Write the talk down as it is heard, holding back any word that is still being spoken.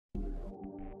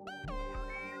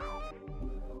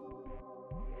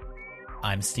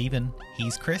I'm Stephen,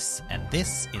 he's Chris, and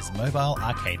this is Mobile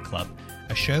Arcade Club,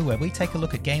 a show where we take a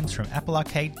look at games from Apple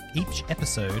Arcade each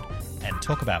episode and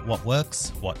talk about what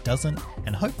works, what doesn't,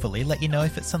 and hopefully let you know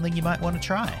if it's something you might want to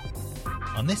try.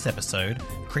 On this episode,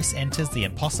 Chris enters the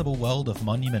impossible world of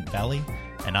Monument Valley,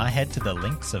 and I head to the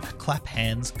links of Clap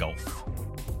Hands Golf.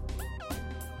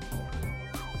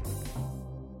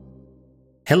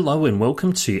 Hello and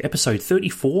welcome to episode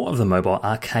 34 of the Mobile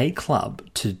Arcade Club.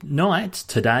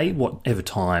 Today, whatever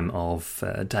time of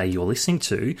day you're listening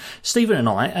to, Stephen and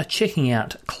I are checking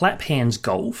out Clap Hands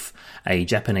Golf, a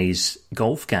Japanese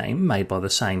golf game made by the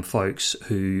same folks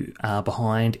who are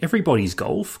behind Everybody's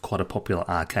Golf, quite a popular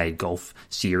arcade golf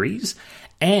series,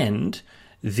 and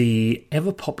the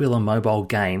ever-popular mobile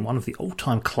game, one of the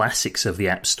all-time classics of the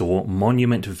App Store,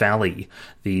 Monument Valley,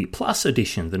 the Plus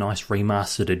edition, the nice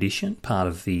remastered edition, part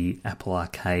of the Apple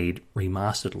Arcade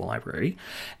remastered library.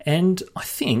 And I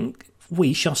think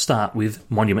we shall start with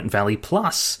Monument Valley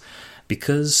Plus,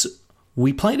 because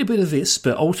we played a bit of this,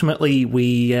 but ultimately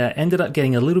we ended up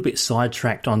getting a little bit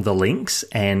sidetracked on the links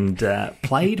and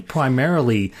played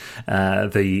primarily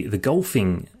the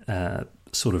golfing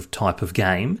sort of type of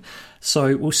game.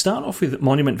 So we'll start off with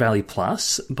Monument Valley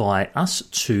Plus by Us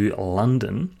to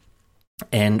London.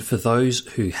 And for those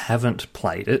who haven't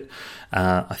played it,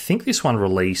 I think this one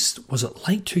released, was it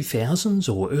late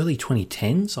 2000s or early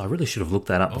 2010s? I really should have looked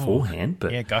that up beforehand,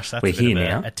 but yeah, gosh, that's we're here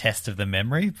now. A test of the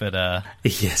memory, but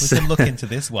yes. We can look into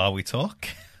this while we talk.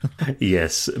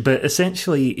 Yes, but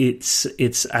essentially it's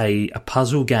a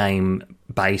puzzle game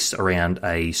based around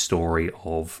a story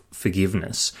of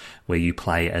forgiveness, where you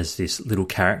play as this little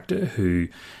character who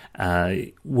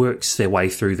works their way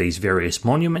through these various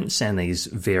monuments and these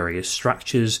various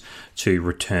structures to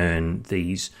return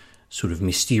these sort of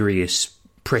mysterious,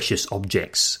 precious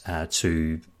objects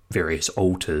to various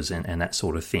altars and that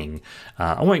sort of thing.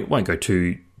 I won't go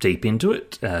too deep into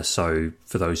it, so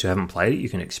for those who haven't played it, you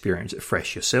can experience it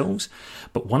fresh yourselves.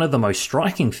 But one of the most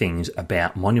striking things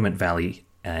about Monument Valley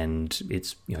and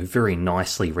its very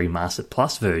nicely remastered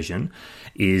Plus version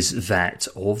is that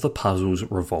all of the puzzles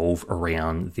revolve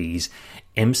around these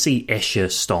MC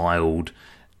Escher styled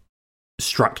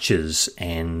structures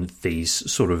and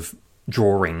these sort of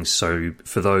drawings. So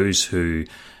for those who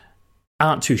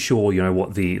aren't too sure,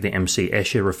 what the MC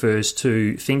Escher refers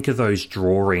to, think of those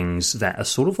drawings that are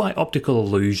sort of like optical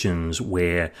illusions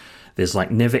where there's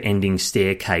like never-ending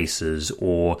staircases,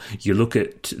 or you look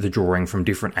at the drawing from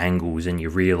different angles and you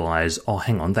realise, oh,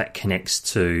 hang on, that connects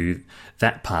to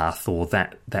that path, or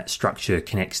that structure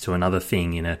connects to another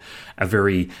thing in a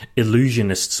very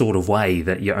illusionist sort of way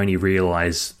that you only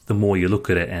realise the more you look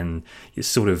at it, and it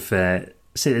sort of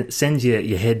sends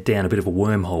your head down a bit of a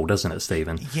wormhole, doesn't it,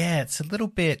 Stephen? Yeah, it's a little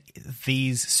bit,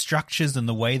 these structures and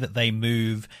the way that they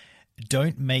move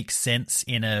don't make sense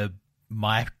in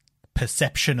my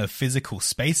perception of physical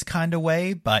space kind of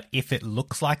way, but if it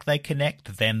looks like they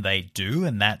connect, then they do,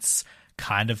 and that's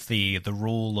kind of the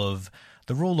rule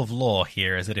of law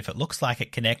here, is that if it looks like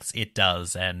it connects, it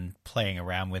does, and playing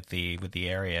around with the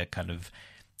area kind of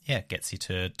gets you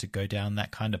to go down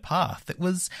that kind of path.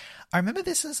 I remember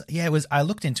this I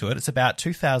looked into it. It's about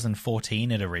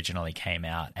 2014 it originally came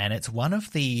out, and it's one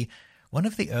of the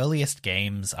earliest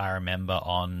games I remember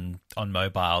on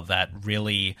mobile that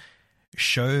really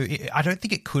I don't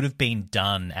think it could have been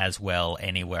done as well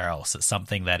anywhere else. It's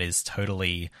something that is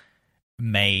totally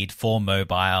made for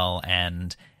mobile,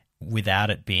 and without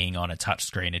it being on a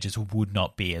touchscreen, it just would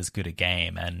not be as good a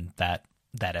game, and that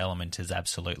element is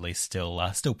absolutely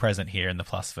still present here in the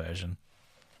Plus version.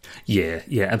 Yeah,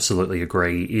 absolutely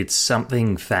agree. It's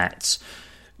something that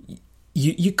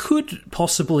you could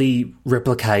possibly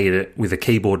replicate it with a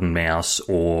keyboard and mouse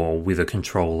or with a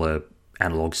controller,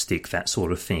 analog stick, that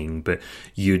sort of thing, but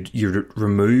you'd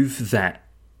remove that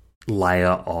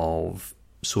layer of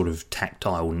sort of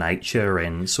tactile nature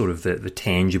and sort of the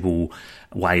tangible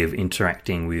way of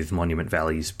interacting with Monument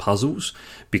Valley's puzzles,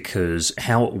 because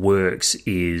how it works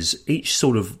is each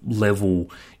sort of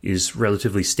level is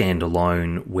relatively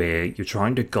standalone, where you're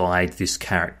trying to guide this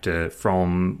character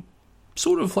from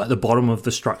sort of like the bottom of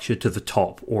the structure to the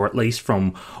top, or at least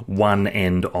from one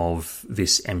end of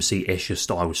this MC Escher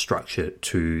style structure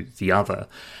to the other.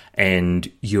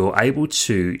 And you're able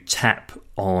to tap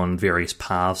on various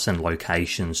paths and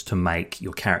locations to make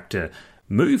your character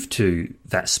move to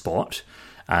that spot,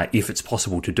 if it's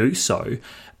possible to do so.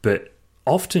 But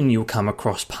often you'll come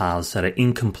across paths that are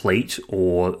incomplete,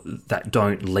 or that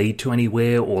don't lead to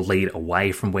anywhere, or lead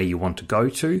away from where you want to go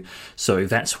to. So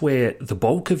that's where the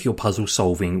bulk of your puzzle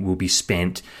solving will be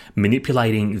spent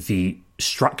manipulating the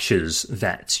structures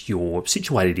that you're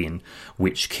situated in,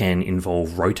 which can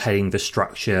involve rotating the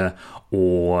structure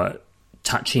or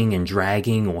touching and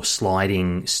dragging or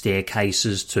sliding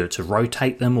staircases to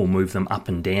rotate them or move them up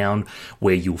and down,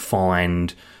 where you'll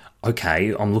find,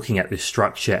 okay, I'm looking at this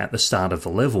structure at the start of the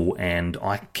level and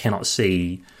I cannot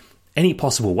see any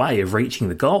possible way of reaching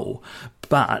the goal.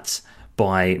 But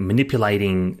by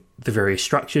manipulating the various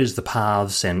structures, the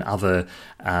paths, and other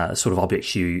sort of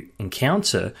objects you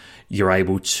encounter, you're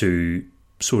able to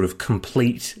sort of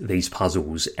complete these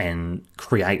puzzles and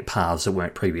create paths that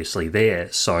weren't previously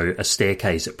there. So a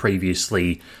staircase that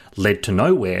previously led to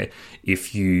nowhere,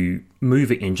 if you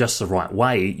move it in just the right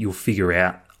way, you'll figure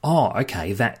out, oh,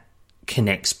 okay, that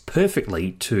connects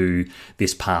perfectly to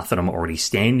this path that I'm already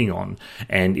standing on.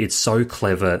 And it's so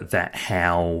clever that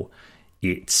how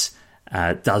it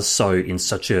does so in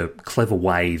such a clever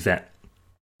way that,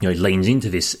 you know, leans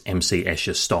into this MC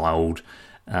Escher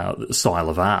style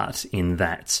of art, in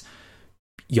that,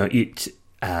 you know,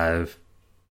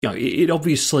 it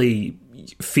obviously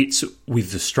fits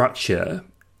with the structure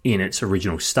in its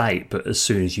original state, but as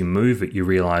soon as you move it, you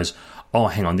realize, oh,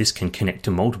 hang on, this can connect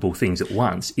to multiple things at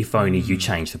once if only you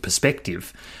change the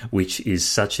perspective, which is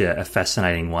such a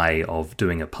fascinating way of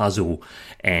doing a puzzle.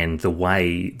 And the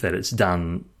way that it's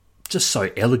done just so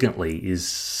elegantly is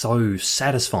so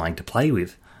satisfying to play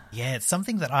with. Yeah, it's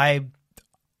something that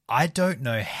I don't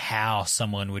know how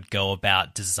someone would go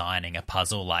about designing a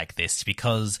puzzle like this,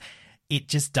 because it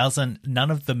just doesn't,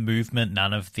 none of the movement,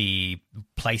 none of the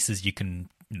places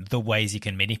the ways you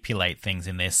can manipulate things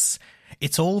in this,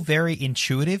 it's all very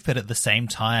intuitive, but at the same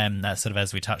time, that sort of,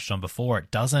 as we touched on before,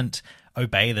 it doesn't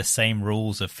obey the same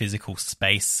rules of physical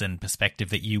space and perspective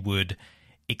that you would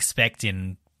expect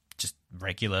in just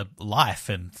regular life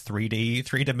and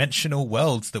three-dimensional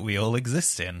worlds that we all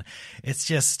exist in. It's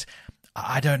just,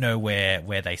 I don't know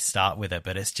where they start with it,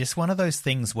 but it's just one of those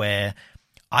things where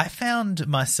I found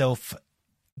myself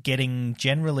getting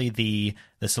generally the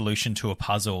solution to a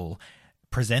puzzle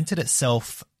presented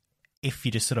itself if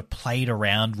you just sort of played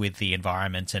around with the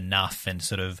environment enough, and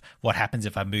sort of what happens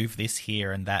if I move this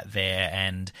here and that there,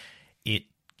 and it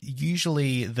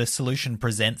usually the solution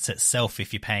presents itself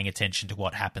if you're paying attention to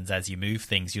what happens as you move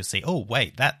things. You'll see, oh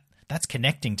wait, that's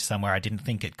connecting to somewhere I didn't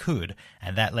think it could,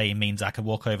 and that means I could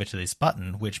walk over to this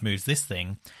button which moves this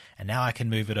thing, and now I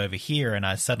can move it over here, and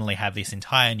I suddenly have this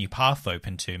entire new path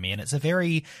open to me. And it's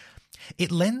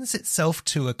it lends itself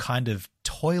to a kind of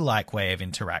toy-like way of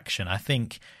interaction. I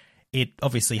think it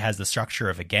obviously has the structure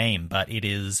of a game, but it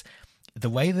is the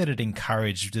way that it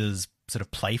encourages sort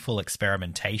of playful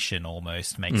experimentation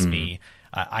almost makes me...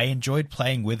 I enjoyed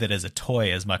playing with it as a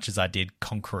toy as much as I did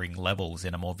conquering levels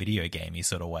in a more video gamey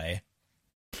sort of way.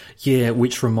 Yeah,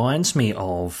 which reminds me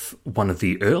of one of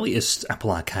the earliest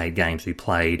Apple Arcade games we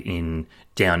played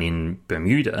down in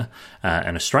Bermuda,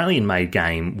 an Australian-made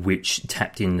game which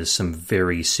tapped into some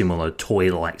very similar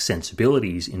toy-like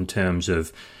sensibilities in terms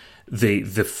of the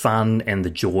fun and the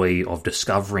joy of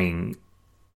discovering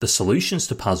the solutions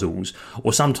to puzzles,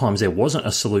 or sometimes there wasn't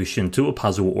a solution to a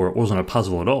puzzle, or it wasn't a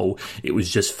puzzle at all. It was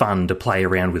just fun to play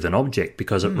around with an object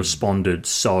because it responded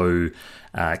so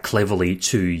cleverly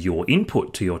to your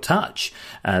input, to your touch,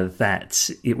 that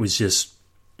it was just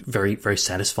very, very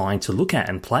satisfying to look at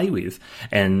and play with.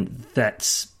 And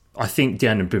that's, I think,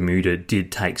 down in Bermuda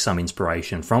did take some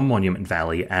inspiration from Monument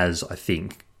Valley, as I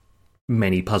think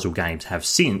many puzzle games have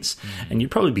since, and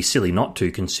you'd probably be silly not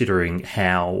to, considering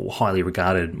how highly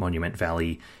regarded Monument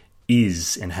Valley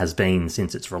is and has been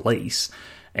since its release.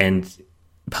 And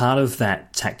part of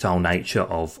that tactile nature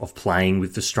of playing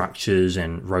with the structures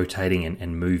and rotating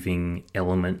and moving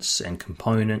elements and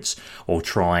components, or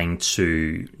trying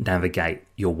to navigate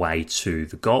your way to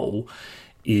the goal,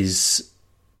 is,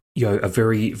 you know, a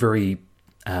very, very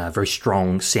very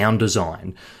strong sound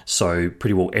design. So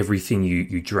pretty well everything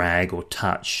you drag or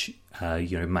touch,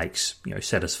 makes,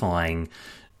 satisfying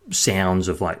sounds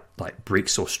of like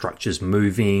bricks or structures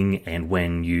moving. And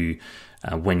when you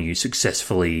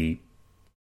successfully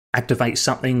activate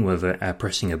something, whether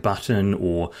pressing a button,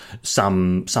 or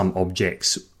some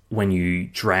objects, when you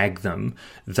drag them,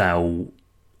 they'll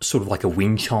sort of like a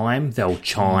wind chime. They'll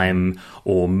chime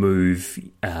or move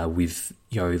with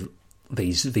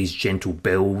these gentle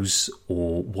bells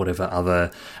or whatever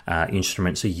other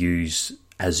instruments are used,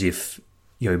 as if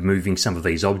moving some of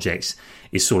these objects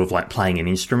is sort of like playing an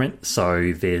instrument.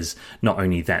 So there's not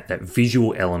only that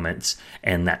visual element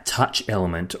and that touch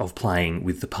element of playing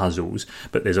with the puzzles,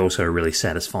 but there's also a really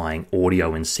satisfying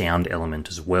audio and sound element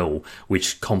as well,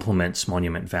 which complements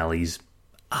Monument Valley's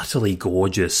utterly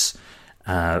gorgeous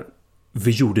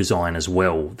visual design as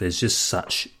well. There's just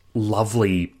such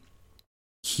lovely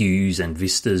hues and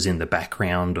vistas in the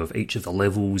background of each of the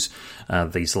levels,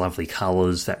 these lovely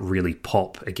colours that really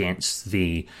pop against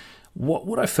the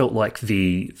what I felt like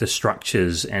the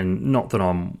structures, and not that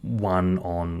I'm one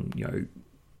on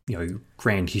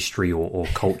grand history or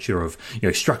culture of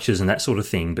structures and that sort of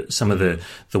thing, but some of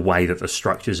the way that the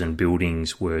structures and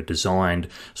buildings were designed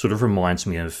sort of reminds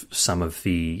me of some of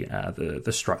the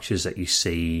structures that you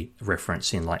see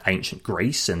referenced in like ancient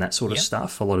Greece and that sort of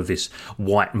stuff. A lot of this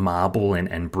white marble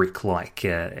and brick like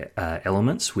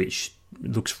elements, which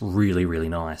looks really, really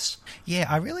nice. Yeah,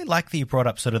 I really like that you brought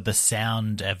up sort of the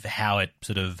sound of how it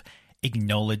sort of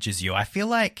acknowledges you. I feel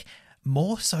like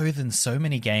more so than so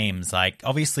many games, like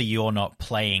obviously you're not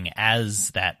playing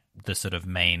as the sort of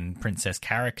main princess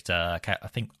character. I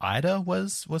think Ida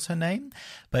was her name,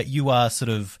 but you are sort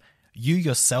of, you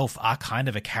yourself are kind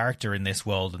of a character in this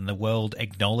world, and the world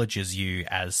acknowledges you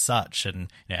as such.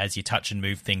 And as you touch and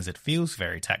move things, it feels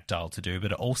very tactile to do,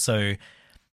 but it also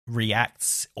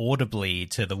reacts audibly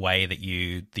to the way that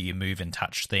you move and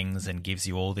touch things, and gives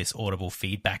you all this audible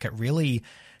feedback. It really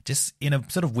just, in a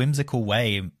sort of whimsical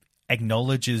way,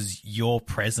 acknowledges your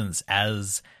presence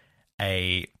as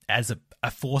a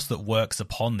force that works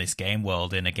upon this game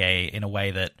world in a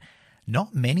way that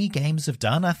not many games have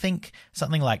done. I think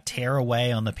something like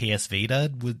Tearaway on the PS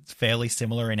Vita was fairly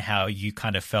similar in how you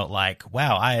kind of felt like,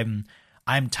 wow,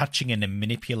 I'm touching and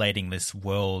manipulating this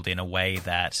world in a way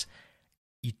that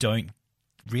you don't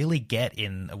really get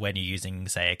in when you're using,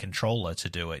 say, a controller to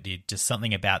do it. Just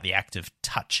something about the act of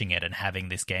touching it and having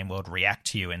this game world react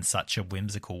to you in such a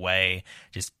whimsical way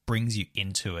just brings you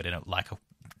into it, and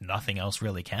nothing else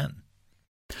really can.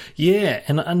 Yeah,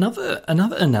 and another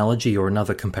analogy or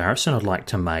another comparison I'd like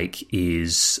to make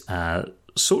is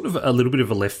sort of a little bit of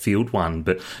a left field one,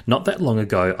 but not that long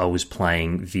ago I was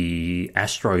playing the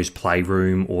Astro's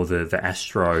Playroom, or the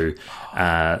Astro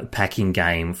packing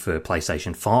game for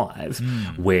PlayStation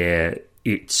 5, where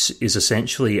it is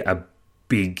essentially a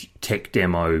big tech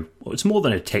demo. Well, it's more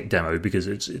than a tech demo because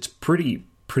it's pretty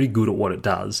good at what it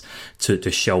does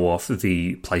to show off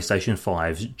the PlayStation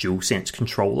 5's DualSense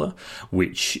controller,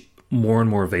 which more and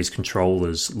more of these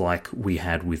controllers, like we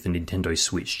had with the Nintendo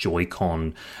Switch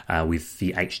Joy-Con, with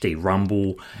the HD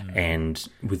Rumble, and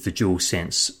with the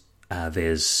DualSense,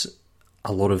 there's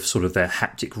a lot of sort of the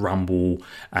haptic rumble,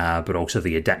 but also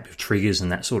the adaptive triggers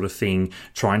and that sort of thing,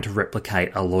 trying to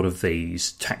replicate a lot of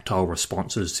these tactile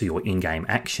responses to your in-game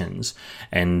actions.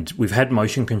 And we've had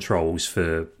motion controls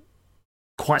for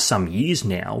quite some years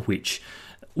now, which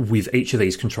with each of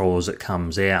these controllers that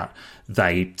comes out,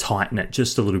 they tighten it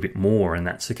just a little bit more, and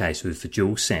that's the case with the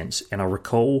DualSense. And I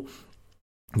recall,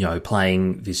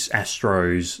 playing this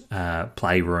Astro's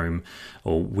Playroom,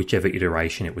 or whichever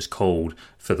iteration it was called,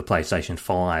 for the PlayStation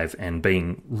 5, and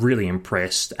being really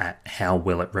impressed at how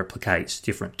well it replicates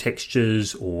different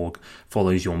textures, or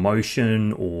follows your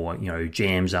motion, or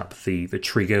jams up the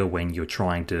trigger when you're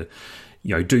trying to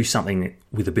do something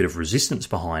with a bit of resistance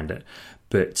behind it.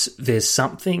 But there's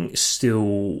something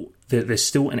there's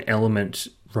still an element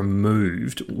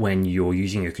removed when you're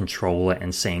using a controller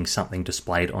and seeing something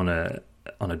displayed on a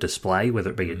display, whether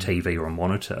it be a TV or a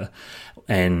monitor.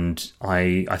 And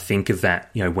I think of that,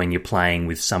 when you're playing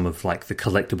with some of like the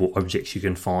collectible objects you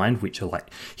can find, which are like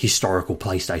historical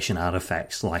PlayStation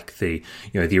artifacts, like the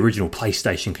original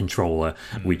PlayStation controller,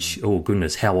 which, oh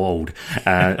goodness, how old,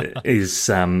 is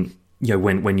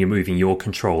when you're moving your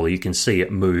controller, you can see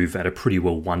it move at a pretty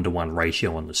well 1-to-1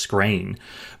 ratio on the screen,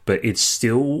 but it's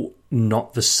still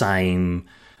not the same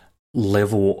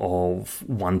level of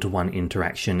 1-to-1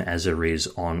 interaction as there is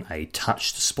on a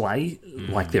touch display,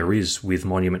 like there is with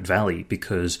Monument Valley,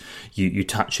 because you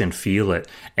touch and feel it.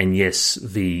 And yes,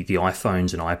 the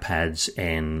iPhones and iPads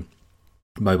and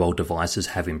mobile devices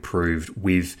have improved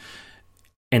with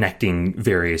enacting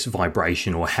various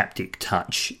vibration or haptic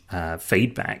touch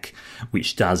feedback,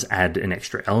 which does add an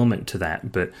extra element to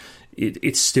that. But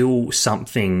it's still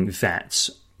something that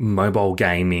mobile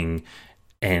gaming,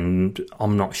 and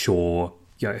I'm not sure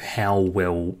how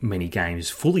well many games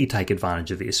fully take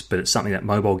advantage of this, but it's something that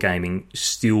mobile gaming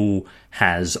still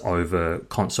has over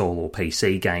console or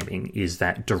PC gaming, is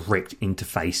that direct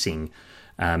interfacing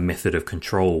method of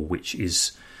control, which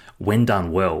is, when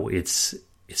done well, it's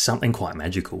something quite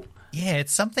magical. Yeah,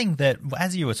 it's something that,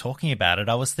 as you were talking about it,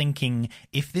 I was thinking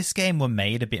if this game were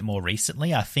made a bit more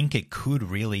recently, I think it could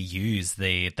really use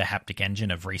the haptic engine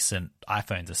of recent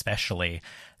iPhones especially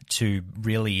to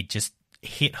really just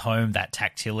hit home that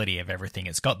tactility of everything.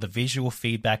 It's got the visual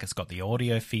feedback, it's got the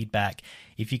audio feedback.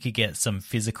 If you could get some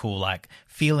physical like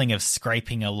feeling of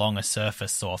scraping along a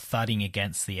surface or thudding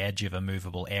against the edge of a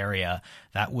movable area,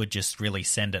 that would just really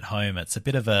send it home. It's a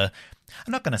bit of a,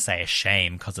 I'm not going to say a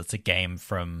shame because it's a game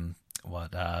from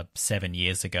 7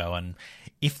 years ago, and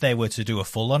if they were to do a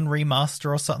full-on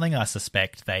remaster or something, I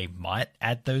suspect they might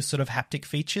add those sort of haptic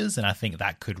features, and I think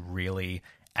that could really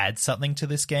add something to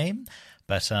this game.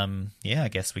 But I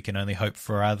guess we can only hope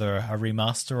for either a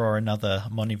remaster or another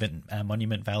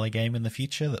Monument Valley game in the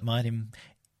future that might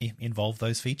involve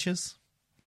those features.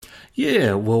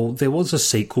 Yeah, well, there was a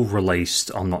sequel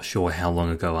released, I'm not sure how long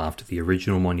ago after the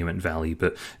original Monument Valley,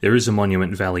 but there is a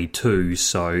Monument Valley 2,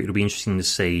 so it'll be interesting to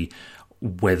see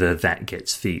whether that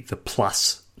gets the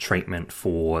plus treatment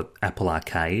for Apple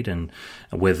Arcade and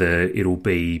whether it'll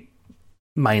be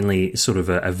mainly sort of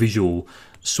a visual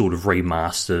sort of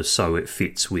remaster so it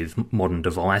fits with modern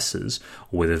devices,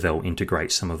 or whether they'll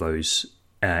integrate some of those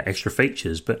extra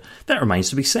features, but that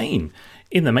remains to be seen.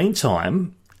 In the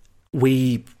meantime,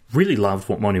 we really loved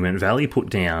what Monument Valley put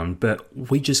down, but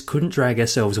we just couldn't drag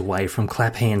ourselves away from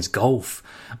Clap Hands Golf.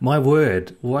 My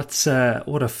word, what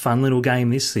a fun little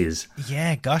game this is.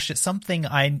 Yeah, gosh, it's something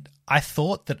I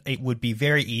thought that it would be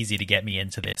very easy to get me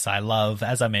into this. I love,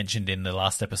 as I mentioned in the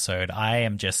last episode, I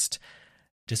am just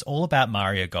all about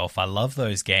Mario Golf. I love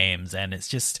those games, and it's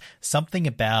just something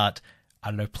about, I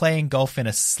don't know, playing golf in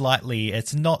a slightly,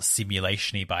 it's not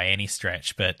simulation-y by any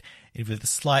stretch, but with a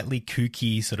slightly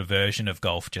kooky sort of version of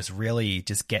golf just really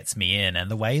just gets me in. And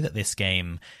the way that this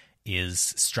game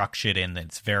is structured and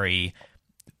it's very,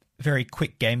 very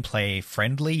quick gameplay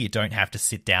friendly. You don't have to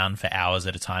sit down for hours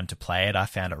at a time to play it. I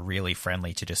found it really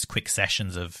friendly to just quick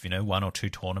sessions of, 1 or 2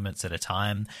 tournaments at a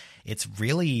time. It's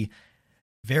really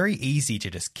very easy to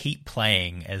just keep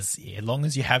playing as long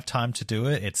as you have time to do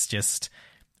it. It's just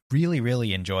really,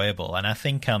 really enjoyable. And I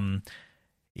think,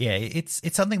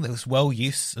 it's something that was well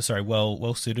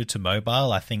suited to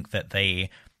mobile. I think that the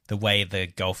way the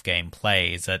golf game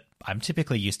plays, that I'm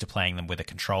typically used to playing them with a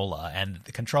controller, and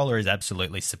the controller is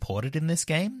absolutely supported in this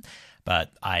game, but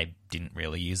I didn't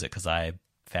really use it because I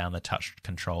found the touch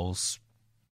controls,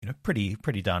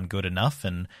 pretty darn good enough,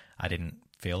 and I didn't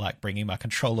feel like bringing my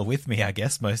controller with me, I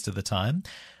guess, most of the time.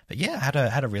 But yeah,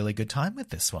 had a really good time with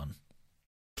this one.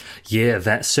 Yeah,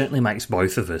 that certainly makes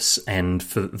both of us. And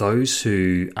for those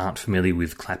who aren't familiar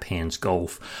with Clap Hands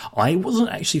Golf, I wasn't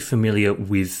actually familiar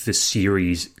with the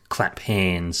series Clap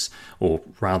Hands, or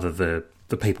rather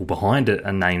the people behind it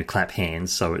are named Clap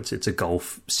Hands, so it's a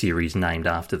golf series named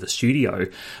after the studio.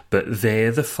 But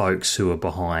they're the folks who are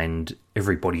behind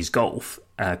Everybody's Golf,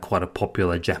 quite a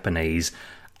popular Japanese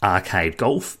arcade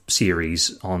golf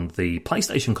series on the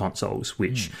PlayStation consoles,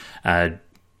 which had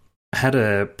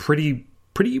a pretty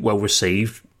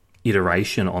well-received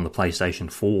iteration on the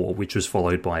PlayStation 4, which was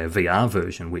followed by a VR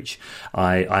version, which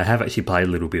I have actually played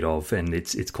a little bit of, and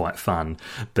it's quite fun.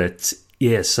 But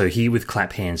yeah, so here with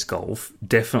Clap Hands Golf,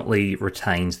 definitely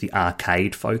retains the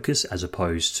arcade focus as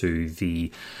opposed to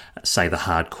the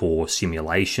hardcore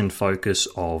simulation focus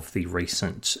of the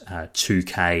recent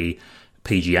 2K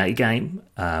PGA game,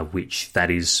 which that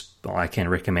is, I can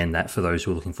recommend that for those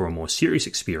who are looking for a more serious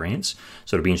experience.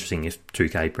 So it'll be interesting if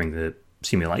 2K bring the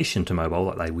simulation to mobile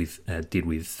like they did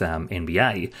with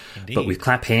NBA. Indeed. But with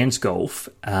Clap Hands Golf,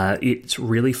 it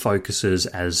really focuses,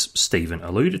 as Stephen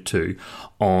alluded to,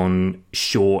 on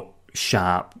short,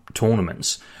 sharp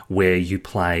tournaments where you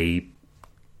play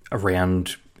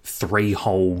around 3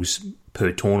 holes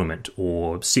per tournament,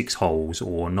 or 6 holes,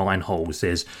 or 9 holes.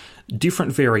 There's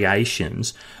different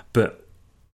variations, but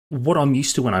what I'm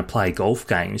used to when I play golf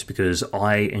games, because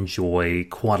I enjoy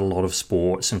quite a lot of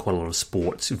sports and quite a lot of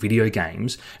sports video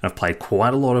games, and I've played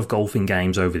quite a lot of golfing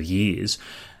games over the years,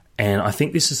 and I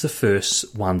think this is the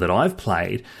first one that I've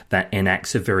played that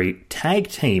enacts a very tag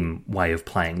team way of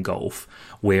playing golf,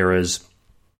 whereas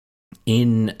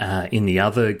in the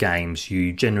other games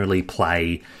you generally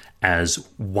play as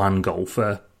one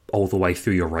golfer all the way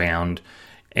through your round.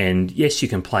 And yes, you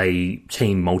can play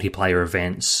team multiplayer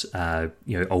events,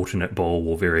 alternate ball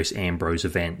or various Ambrose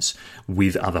events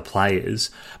with other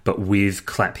players. But with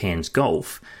Clap Hands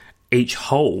Golf, each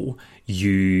hole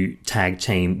you tag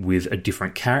team with a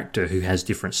different character who has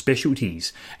different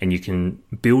specialties, and you can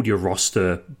build your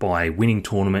roster by winning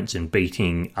tournaments and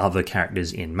beating other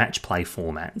characters in match play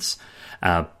formats.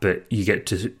 But you get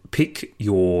to pick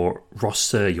your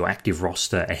roster, your active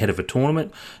roster, ahead of a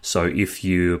tournament. So if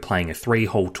you're playing a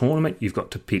 3-hole tournament, you've got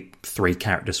to pick 3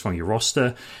 characters from your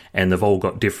roster, and they've all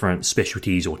got different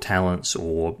specialties or talents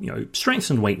or strengths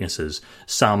and weaknesses.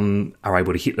 Some are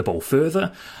able to hit the ball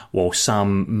further, while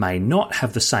some may not not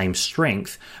have the same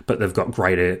strength, but they've got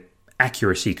greater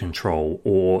accuracy control,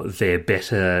 or they're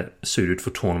better suited for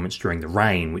tournaments during the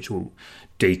rain, which will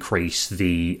decrease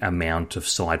the amount of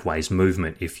sideways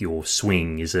movement if your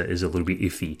swing is a little bit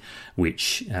iffy,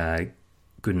 which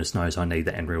goodness knows I need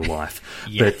that in real life.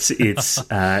 Yeah. But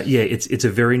it's a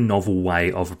very novel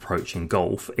way of approaching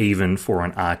golf, even for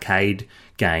an arcade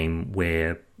game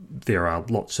where there are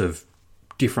lots of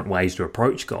different ways to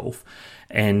approach golf,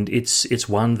 and it's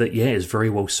one that is very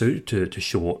well suited to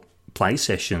short play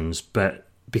sessions, but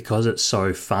because it's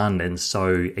so fun and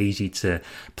so easy to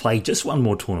play just one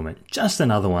more tournament, just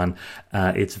another one,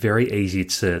 it's very easy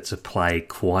to play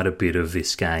quite a bit of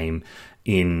this game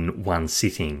in one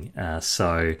sitting.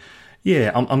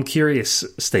 I'm curious,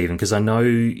 Stephen, because I know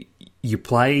you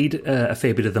played a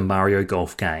fair bit of the Mario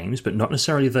Golf games, but not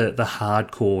necessarily the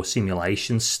hardcore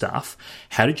simulation stuff.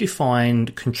 How did you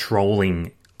find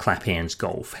controlling Clap Hands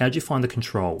Golf? How did you find the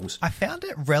controls? I found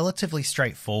it relatively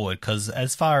straightforward, because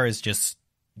as far as just,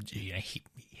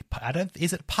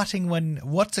 is it putting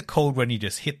what's it called when you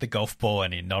just hit the golf ball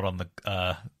and you're not on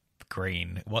the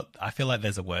green? I feel like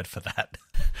there's a word for that.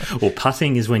 Well,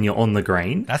 putting is when you're on the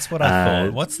green. That's what I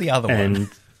thought. What's the other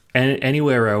one? And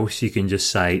anywhere else, you can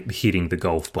just say hitting the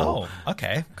golf ball. Oh,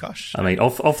 okay. Gosh. I mean,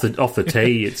 off the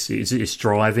tee, it's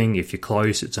driving. If you're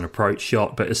close, it's an approach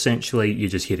shot. But essentially, you're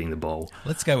just hitting the ball.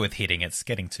 Let's go with hitting. It's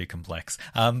getting too complex.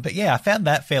 But yeah, I found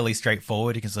that fairly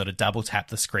straightforward. You can sort of double tap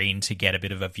the screen to get a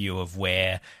bit of a view of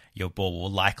where your ball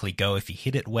will likely go if you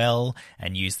hit it well,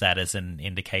 and use that as an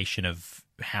indication of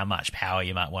how much power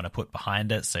you might want to put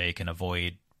behind it, so you can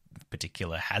avoid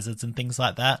particular hazards and things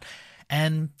like that.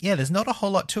 And yeah, there's not a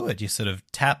whole lot to it. You sort of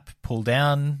tap, pull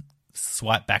down,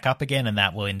 swipe back up again, and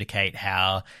that will indicate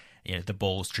how, the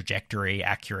ball's trajectory,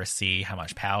 accuracy, how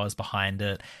much power is behind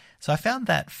it. So I found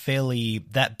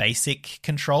that basic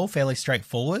control fairly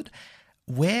straightforward.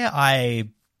 Where I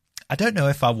don't know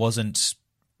if I wasn't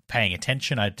paying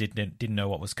attention, I didn't know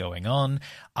what was going on.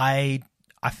 I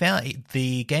found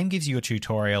the game gives you a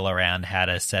tutorial around how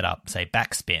to set up, say,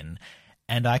 backspin,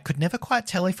 and I could never quite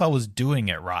tell if I was doing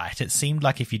it right. It seemed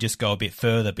like if you just go a bit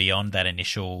further beyond that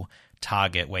initial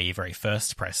target where you very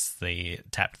first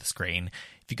tap the screen,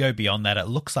 if you go beyond that, it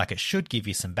looks like it should give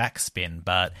you some backspin,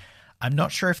 but I'm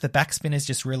not sure if the backspin is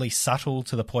just really subtle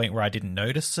to the point where I didn't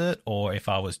notice it, or if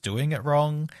I was doing it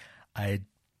wrong. I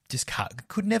just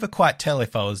could never quite tell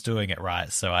if I was doing it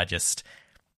right, so I just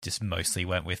mostly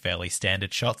went with fairly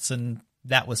standard shots, and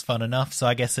that was fun enough. So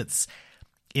I guess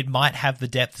it might have the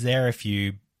depth there if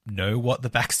you know what the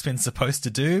backspin's supposed to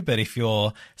do, but if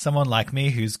you're someone like me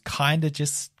who's kind of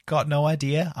just got no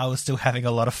idea, I was still having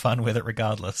a lot of fun with it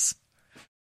regardless.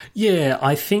 Yeah,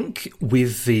 I think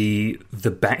with the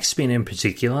backspin in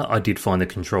particular, I did find the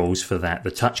controls for that,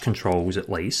 the touch controls at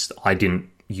least, I didn't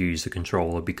use the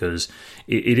controller because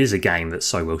it is a game that's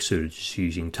so well suited to just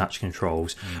using touch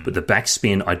controls. But the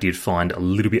backspin I did find a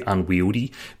little bit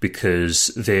unwieldy, because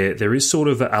there is sort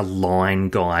of a line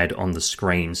guide on the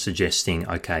screen suggesting,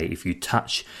 okay, if you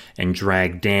touch and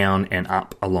drag down and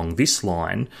up along this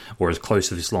line, or as close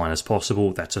to this line as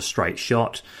possible, that's a straight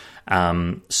shot.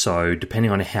 So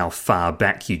depending on how far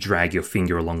back you drag your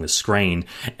finger along the screen,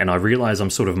 and I realize I'm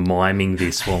sort of miming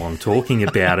this while I'm talking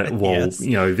about it, while, yes,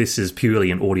 this is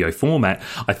purely an audio format.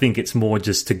 I think it's more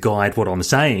just to guide what I'm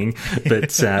saying.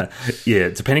 But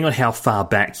depending on how far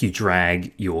back you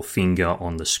drag your finger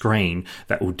on the screen,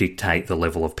 that will dictate the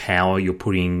level of power you're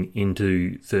putting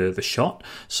into the shot.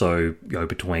 So,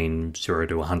 between 0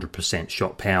 to 100%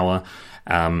 shot power.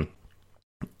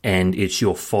 And it's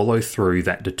your follow through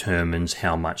that determines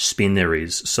how much spin there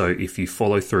is. So if you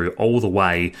follow through all the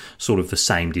way, sort of the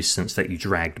same distance that you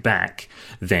dragged back,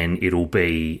 then it'll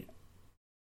be,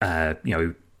 a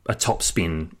top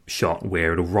spin shot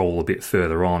where it'll roll a bit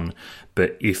further on.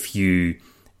 But if you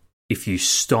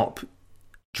stop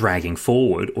dragging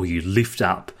forward, or you lift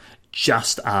up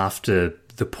just after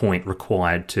the point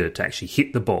required to actually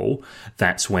hit the ball,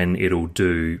 that's when it'll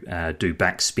do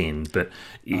backspin. But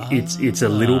it's a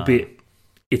little bit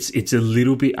it's a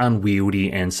little bit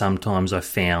unwieldy, and sometimes I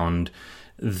found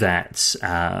that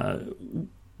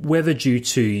whether due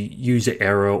to user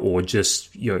error or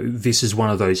just this is one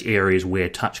of those areas where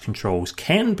touch controls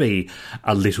can be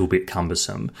a little bit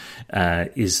cumbersome,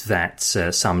 is that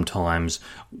sometimes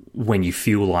when you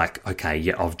feel like, okay,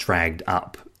 yeah, I've dragged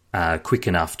up quick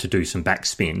enough to do some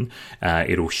backspin,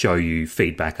 it'll show you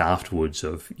feedback afterwards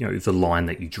of the line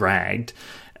that you dragged.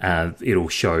 It'll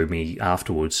show me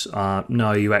afterwards,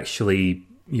 no, you actually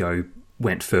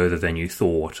went further than you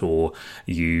thought, or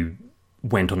you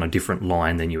went on a different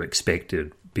line than you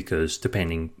expected, because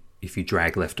depending if you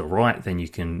drag left or right, then you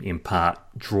can impart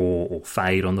draw or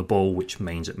fade on the ball, which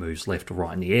means it moves left or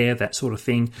right in the air, that sort of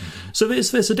thing. Mm-hmm. So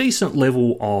there's a decent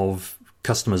level of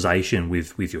customization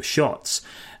with your shots,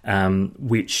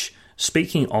 which,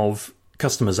 speaking of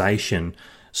customization,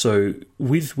 so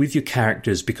with your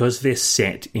characters, because they're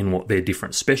set in what their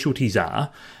different specialties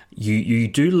are, you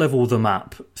do level them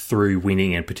up through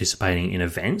winning and participating in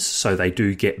events, so they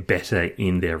do get better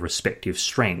in their respective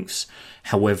strengths.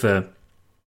 However,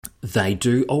 they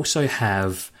do also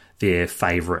have their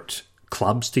favourite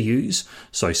clubs to use.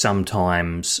 So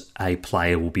sometimes a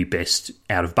player will be best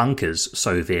out of bunkers,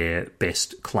 so their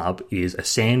best club is a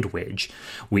sand wedge,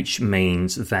 which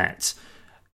means that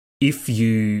if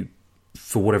you,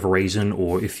 for whatever reason,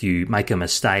 or if you make a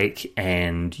mistake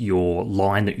and your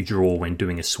line that you draw when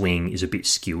doing a swing is a bit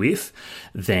skew-if,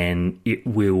 then it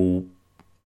will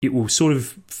sort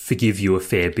of forgive you a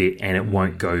fair bit, and it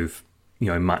won't go,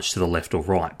 much to the left or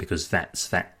right, because that's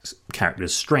that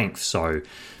character's strength. So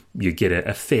you get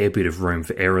a fair bit of room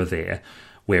for error there.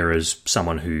 Whereas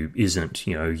someone who isn't,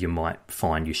 you might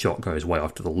find your shot goes way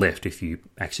off to the left if you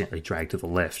accidentally drag to the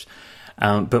left.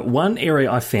 But one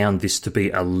area I found this to be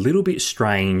a little bit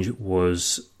strange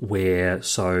was where,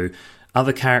 so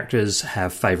other characters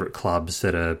have favourite clubs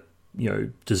that are,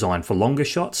 designed for longer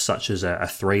shots, such as a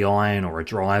 3-iron or a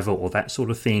driver or that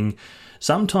sort of thing.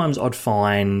 Sometimes I'd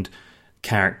find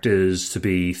characters to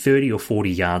be 30 or 40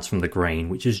 yards from the green,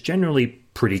 which is generally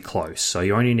pretty close. So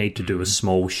you only need to do a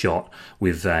small shot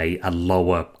with a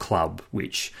lower club,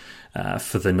 which...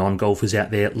 for the non-golfers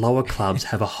out there, lower clubs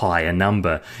have a higher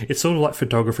number. It's sort of like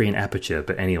photography and aperture,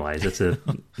 but anyways, it's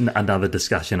another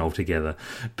discussion altogether.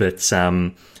 But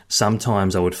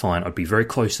sometimes I would find I'd be very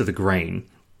close to the green,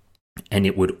 and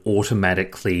it would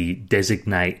automatically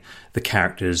designate the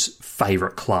character's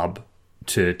favourite club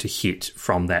to hit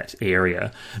from that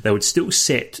area. They would still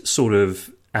set sort of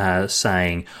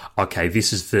saying, okay,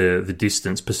 this is the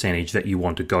distance percentage that you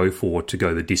want to go for to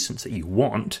go the distance that you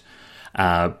want.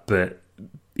 But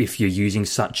if you're using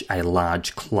such a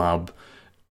large club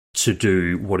to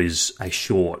do what is a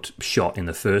short shot in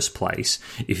the first place,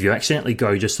 if you accidentally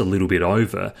go just a little bit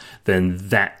over, then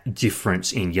that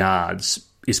difference in yards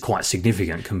is quite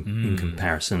significant in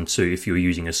comparison to if you're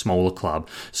using a smaller club.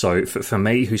 So for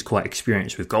me, who's quite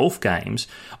experienced with golf games,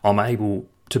 I'm able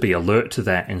to be alert to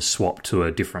that and swap to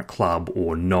a different club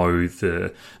or know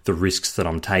the risks that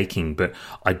I'm taking. But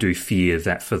I do fear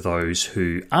that for those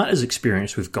who aren't as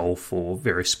experienced with golf or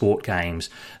various sport games,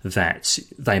 that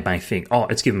they may think, oh,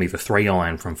 it's given me the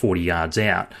 3-iron from 40 yards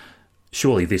out,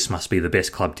 surely this must be the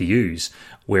best club to use.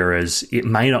 Whereas it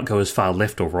may not go as far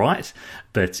left or right,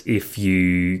 but if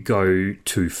you go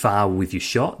too far with your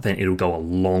shot, then it'll go a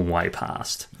long way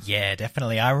past. Yeah,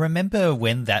 definitely. I remember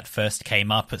when that first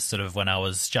came up, it's sort of when I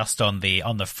was just on the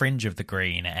fringe of the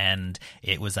green, and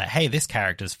it was like, hey, this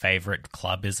character's favourite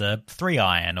club is a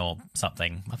 3-iron or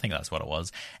something. I think that's what it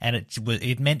was. And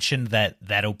it mentioned that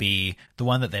that'll be the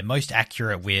one that they're most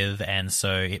accurate with, and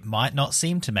so it might not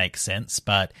seem to make sense,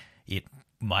 but it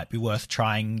might be worth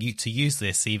trying to use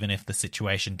this even if the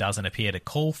situation doesn't appear to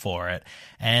call for it.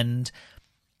 And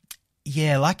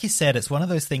yeah, like you said, it's one of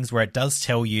those things where it does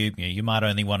tell you, you might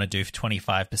only want to do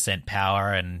 25%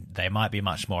 power and they might be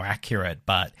much more accurate.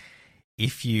 But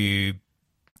if you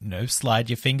slide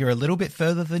your finger a little bit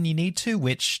further than you need to,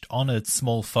 which on a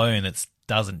small phone, it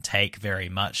doesn't take very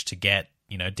much to get,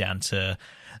 down to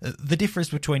the difference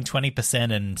between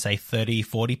 20% and say 30,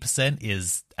 40%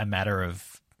 is a matter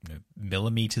of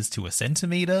millimeters to a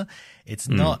centimeter. It's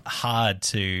not hard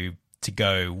to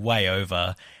go way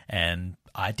over, and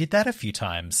I did that a few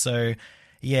times. So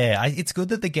yeah, it's good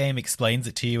that the game explains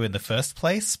it to you in the first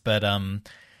place, but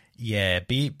yeah,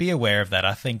 be aware of that.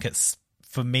 I think it's,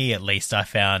 for me at least, I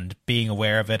found being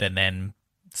aware of it and then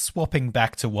swapping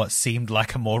back to what seemed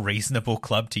like a more reasonable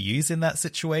club to use in that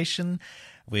situation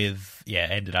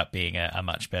ended up being a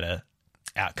much better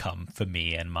outcome for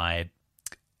me and my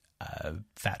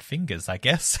fat fingers, I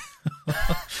guess.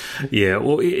 Yeah,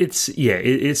 well,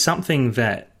 it's something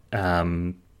that,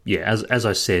 as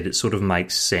I said, it sort of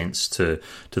makes sense to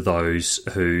those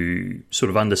who sort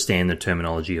of understand the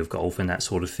terminology of golf and that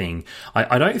sort of thing.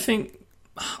 I don't think,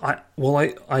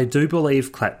 I do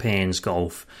believe Claphan's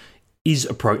golf is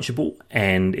approachable,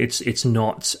 and it's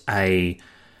not a...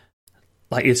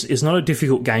 it's not a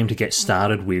difficult game to get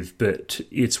started with, but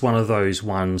it's one of those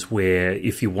ones where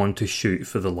if you want to shoot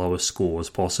for the lowest scores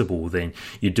possible, then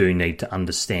you do need to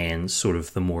understand sort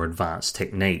of the more advanced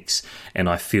techniques. And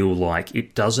I feel like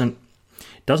it doesn't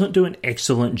do an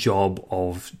excellent job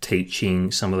of teaching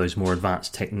some of those more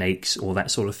advanced techniques or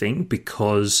that sort of thing,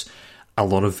 because a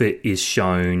lot of it is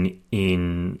shown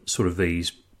in sort of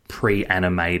these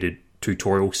pre-animated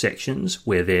tutorial sections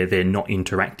where they're not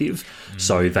interactive,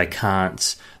 so they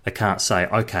can't say,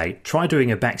 okay, try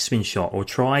doing a backspin shot or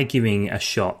try giving a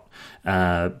shot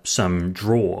some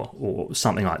draw or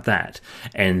something like that,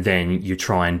 and then you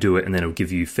try and do it, and then it'll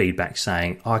give you feedback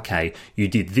saying, okay, you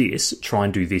did this, try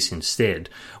and do this instead.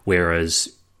 Whereas,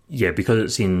 yeah, because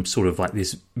it's in sort of like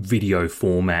this video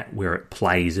format where it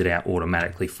plays it out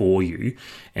automatically for you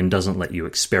and doesn't let you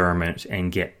experiment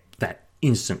and get that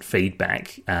instant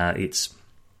feedback, it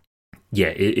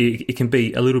can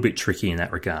be a little bit tricky in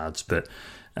that regards. But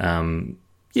other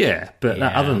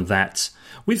than that,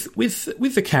 with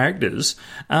the characters,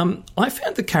 I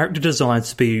found the character designs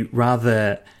to be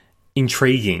rather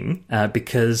intriguing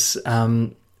because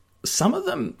some of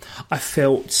them I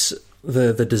felt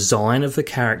the design of the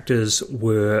characters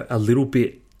were a little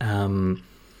bit. I'm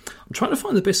trying to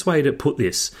find the best way to put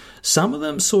this. Some of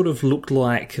them sort of looked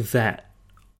like that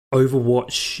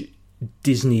Overwatch,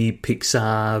 Disney,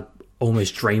 Pixar,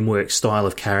 almost DreamWorks style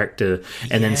of character,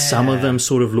 and then some of them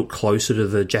sort of look closer to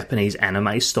the Japanese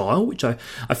anime style, which I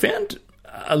found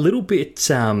a little bit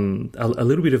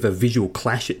of a visual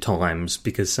clash at times,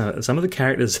 because some of the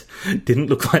characters didn't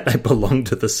look like they belonged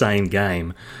to the same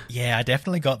game. Yeah, I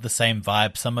definitely got the same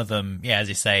vibe. Some of them, yeah, as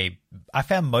you say, I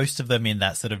found most of them in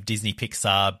that sort of Disney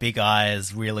Pixar, big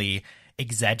eyes, really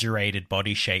exaggerated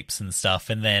body shapes and stuff.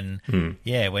 And then,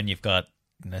 when you've got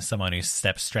someone who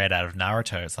steps straight out of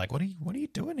Naruto, it's like, what are you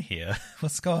doing here?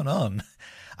 What's going on?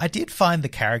 I did find the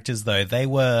characters, though, they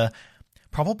were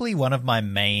probably one of my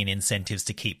main incentives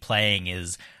to keep playing.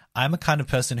 Is I'm a kind of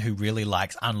person who really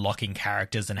likes unlocking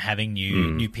characters and having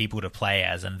new people to play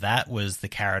as, and that was the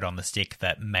carrot on the stick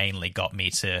that mainly got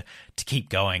me to keep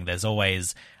going. There's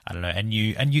always, I don't know, a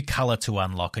new color to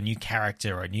unlock, a new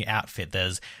character or a new outfit.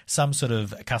 There's some sort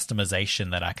of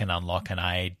customization that I can unlock, and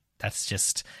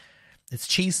it's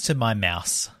cheese to my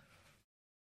mouse.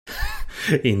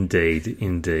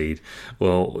 Indeed.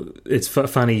 Well, it's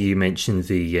funny you mentioned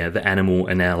the animal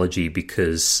analogy,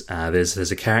 because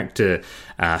there's a character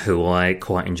who I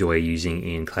quite enjoy using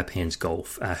in Claphands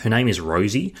Golf. Her name is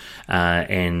Rosie,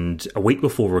 and a week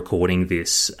before recording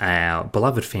this, our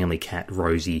beloved family cat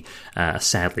Rosie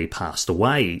sadly passed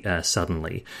away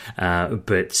suddenly.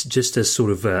 But just as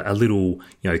sort of a little,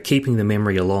 keeping the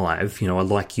memory alive, I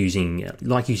like using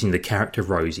the character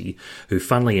Rosie, who,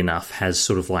 funnily enough, has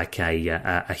sort of like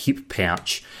a hip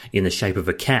pouch in the shape of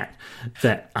a cat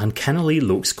that uncannily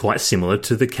looks quite similar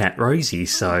to the cat Rosie.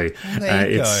 So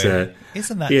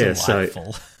isn't that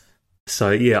delightful? So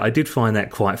I did find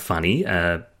that quite funny.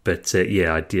 But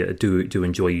I do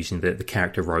enjoy using the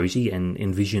character Rosie, and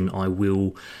envision I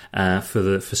will for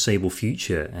the foreseeable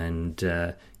future, and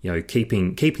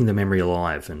keeping the memory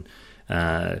alive,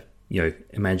 and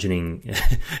imagining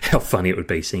how funny it would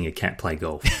be seeing a cat play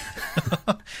golf.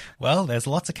 Well, there's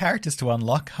lots of characters to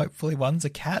unlock. Hopefully one's a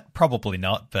cat. Probably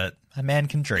not, but a man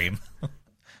can dream.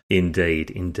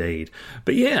 Indeed.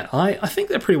 But yeah, I think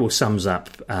that pretty well sums up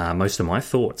most of my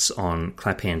thoughts on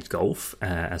Claphands Golf,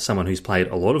 as someone who's played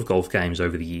a lot of golf games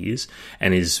over the years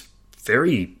and is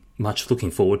very much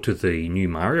looking forward to the new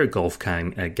Mario Golf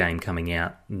game coming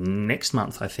out next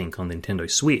month, I think, on Nintendo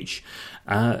Switch.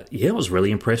 I was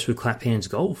really impressed with Claphands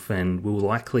Golf, and we'll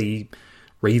likely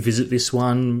revisit this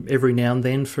one every now and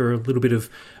then for a little bit of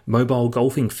mobile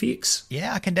golfing fix.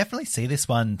 Yeah, I can definitely see this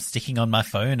one sticking on my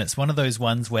phone. It's one of those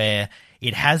ones where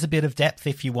it has a bit of depth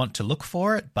if you want to look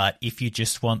for it, but if you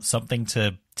just want something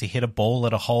to hit a ball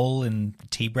at a hole in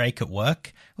tea break at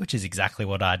work, which is exactly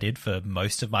what I did for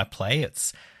most of my play,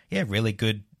 it's really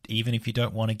good even if you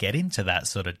don't want to get into that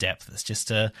sort of depth. It's just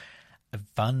a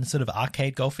fun sort of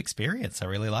arcade golf experience. I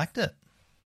really liked it.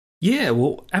 Yeah,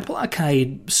 well, Apple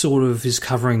Arcade sort of is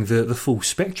covering the full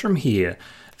spectrum here.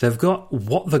 They've got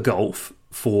What the Golf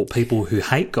for people who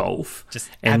hate golf. Just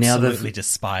and absolutely now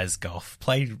despise golf.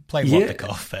 Play What the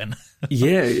Golf then.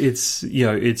 Yeah, it's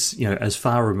as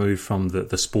far removed from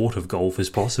the sport of golf as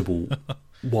possible,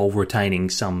 while retaining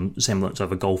some semblance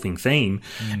of a golfing theme.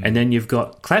 And then you've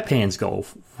got Claphands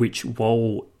Golf, which,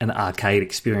 while an arcade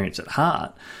experience at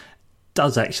heart,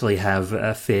 does actually have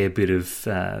a fair bit of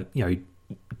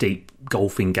deep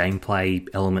golfing gameplay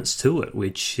elements to it,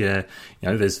 which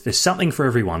there's something for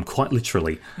everyone, quite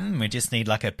literally. We just need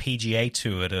like a PGA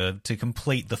Tour to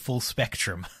complete the full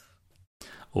spectrum.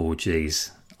 Oh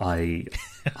geez, I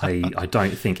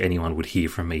don't think anyone would hear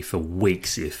from me for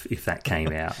weeks if that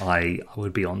came out. I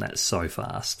would be on that so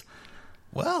fast.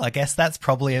 Well, I guess that's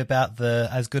probably about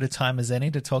as good a time as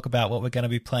any to talk about what we're going to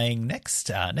be playing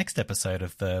next episode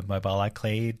of the Mobile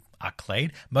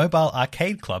Mobile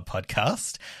Arcade Club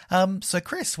podcast. So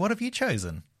Chris, what have you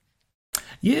chosen?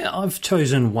 Yeah, I've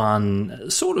chosen one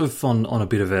sort of on a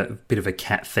bit of a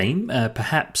cat theme,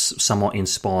 perhaps somewhat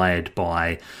inspired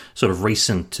by sort of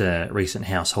recent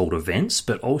household events,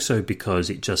 but also because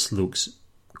it just looks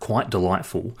quite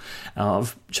delightful.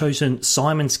 I've chosen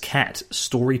Simon's Cat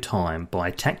Storytime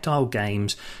by Tactile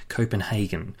Games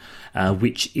Copenhagen,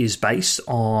 which is based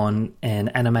on an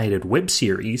animated web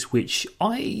series, which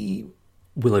I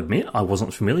will admit I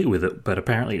wasn't familiar with it, but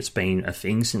apparently it's been a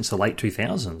thing since the late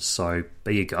 2000s, so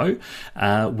there you go,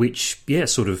 which,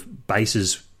 sort of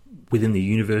bases within the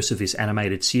universe of this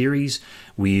animated series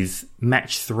with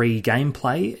match 3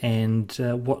 gameplay and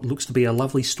what looks to be a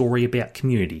lovely story about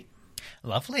community.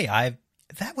 Lovely.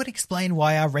 That would explain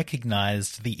why I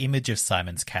recognised the image of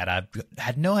Simon's Cat. I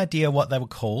had no idea what they were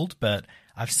called, but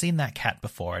I've seen that cat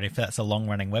before, and if that's a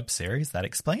long-running web series, that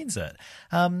explains it.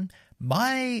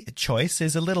 My choice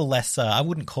is a little less, I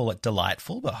wouldn't call it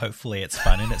delightful, but hopefully it's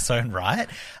fun in its own right.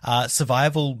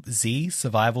 Survival Z,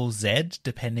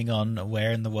 depending on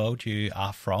where in the world you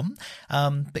are from.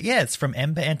 But yeah, it's from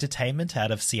Ember Entertainment out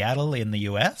of Seattle in the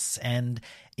US, and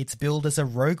it's billed as a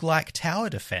roguelike tower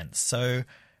defense. So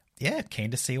yeah, keen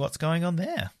to see what's going on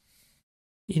there.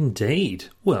 Indeed.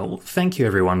 Well, thank you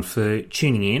everyone for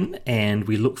tuning in, and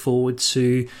we look forward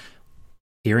to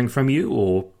hearing from you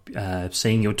or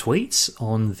seeing your tweets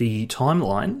on the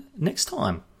timeline next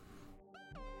time.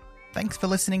 Thanks for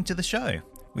listening to the show.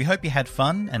 We hope you had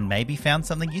fun and maybe found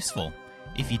something useful.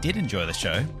 If you did enjoy the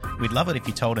show, we'd love it if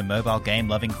you told a mobile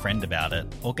game-loving friend about it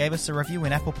or gave us a review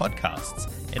in Apple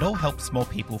Podcasts. It all helps more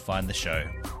people find the show.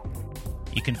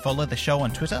 You can follow the show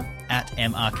on Twitter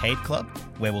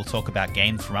 @MArcadeClub, where we'll talk about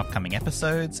games from upcoming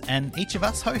episodes, and each of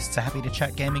us hosts are happy to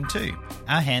chat gaming too.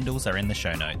 Our handles are in the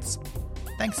show notes.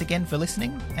 Thanks again for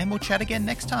listening, and we'll chat again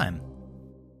next time.